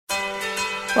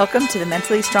Welcome to the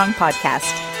Mentally Strong Podcast.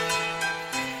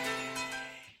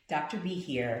 Dr. B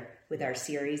here with our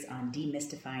series on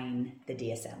demystifying the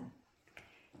DSM.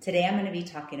 Today I'm going to be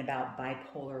talking about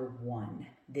Bipolar I.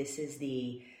 This is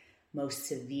the most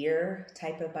severe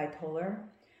type of bipolar.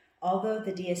 Although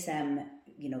the DSM,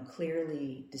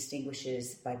 clearly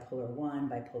distinguishes Bipolar I,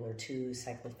 Bipolar II,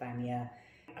 cyclothymia,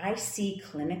 I see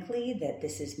clinically that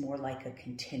this is more like a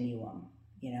continuum.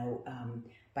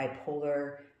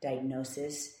 Bipolar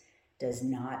diagnosis does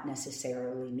not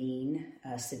necessarily mean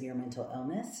severe mental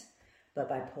illness, but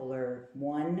Bipolar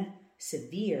I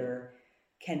severe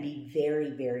can be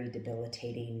very, very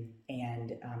debilitating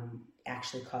and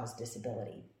actually cause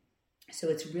disability. So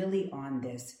it's really on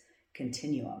this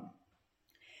continuum.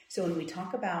 So when we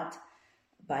talk about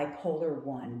Bipolar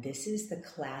I, this is the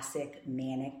classic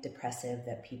manic depressive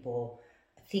that people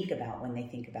think about when they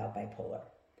think about bipolar.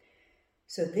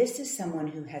 So this is someone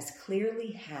who has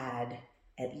clearly had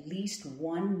at least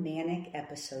one manic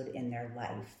episode in their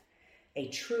life, a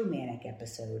true manic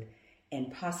episode,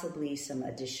 and possibly some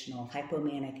additional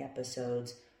hypomanic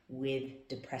episodes with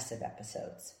depressive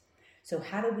episodes. So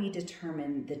how do we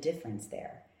determine the difference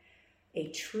there?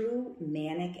 A true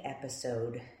manic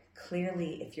episode,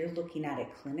 clearly, if you're looking at it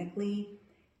clinically,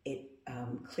 it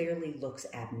clearly looks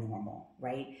abnormal,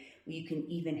 right? You can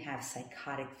even have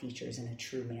psychotic features in a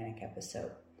true manic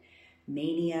episode.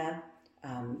 Mania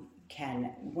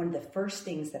one of the first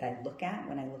things that I look at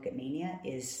when I look at mania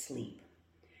is sleep.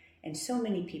 And so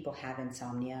many people have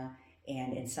insomnia,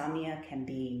 and insomnia can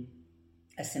be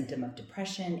a symptom of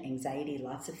depression, anxiety,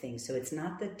 lots of things. So it's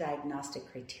not the diagnostic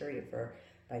criteria for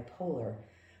bipolar,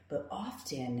 but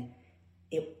often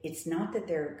it's not that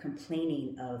they're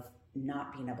complaining of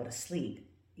not being able to sleep.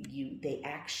 They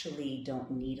actually don't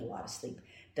need a lot of sleep.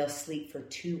 They'll sleep for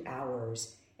 2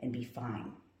 hours and be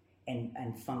fine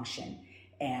and function.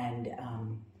 And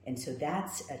so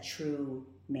that's a true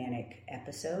manic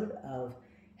episode of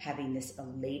having this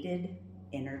elated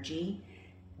energy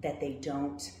that they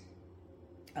don't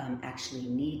actually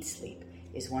need sleep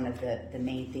is one of the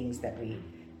main things that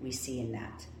we see in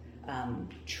that.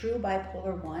 True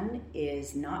Bipolar I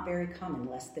is not very common.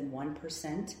 Less than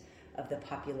 1% of the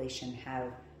population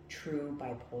have true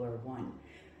Bipolar I.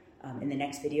 In the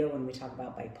next video, when we talk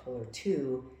about Bipolar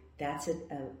II, that's a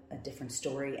different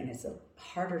story, and it's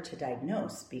harder to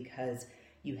diagnose because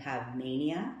you have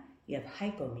mania, you have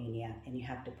hypomania, and you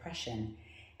have depression.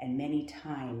 And many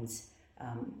times,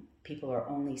 people are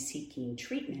only seeking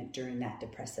treatment during that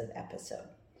depressive episode.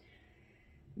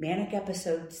 Manic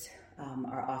episodes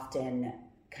are often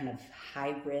kind of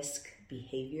high-risk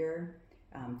behavior,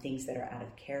 things that are out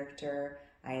of character.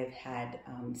 I have had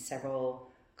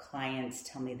several clients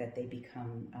tell me that they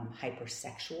become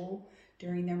hypersexual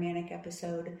during their manic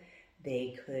episode.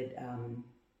 They could,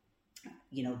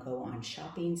 go on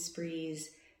shopping sprees.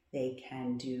 They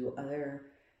can do other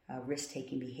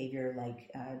risk-taking behavior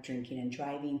like drinking and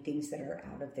driving, things that are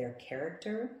out of their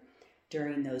character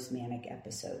during those manic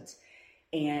episodes.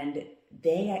 And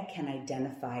they can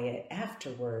identify it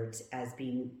afterwards as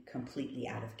being completely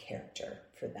out of character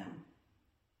for them.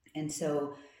 And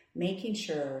so making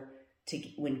sure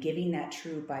when giving that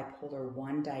true Bipolar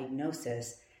I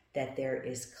diagnosis that there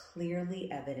is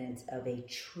clearly evidence of a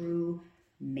true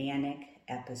manic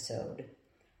episode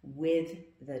with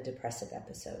the depressive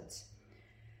episodes.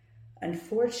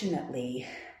 Unfortunately,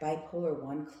 Bipolar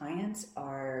I clients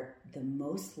are the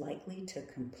most likely to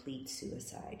complete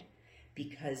suicide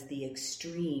because the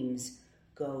extremes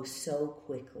go so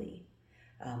quickly,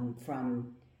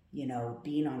 from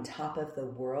being on top of the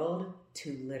world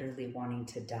to literally wanting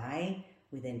to die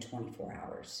within 24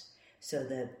 hours. So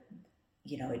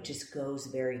it just goes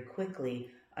very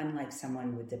quickly, unlike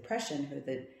someone with depression who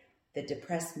the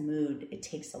depressed mood, it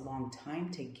takes a long time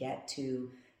to get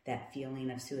to that feeling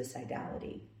of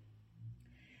suicidality.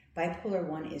 Bipolar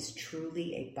I is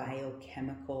truly a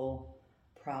biochemical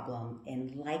problem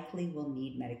and likely will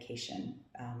need medication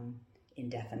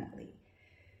indefinitely.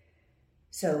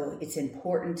 So it's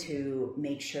important to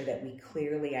make sure that we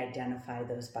clearly identify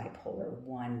those Bipolar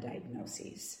I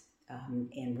diagnoses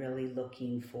and really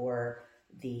looking for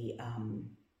the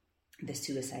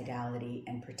suicidality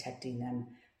and protecting them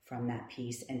from that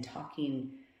piece, and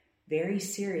talking very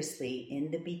seriously in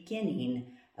the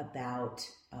beginning about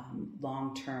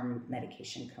long-term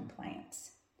medication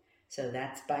compliance. So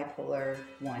that's Bipolar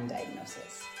I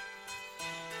diagnosis.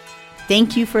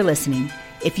 Thank you for listening.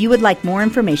 If you would like more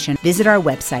information, visit our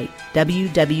website,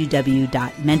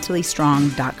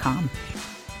 www.mentallystrong.com.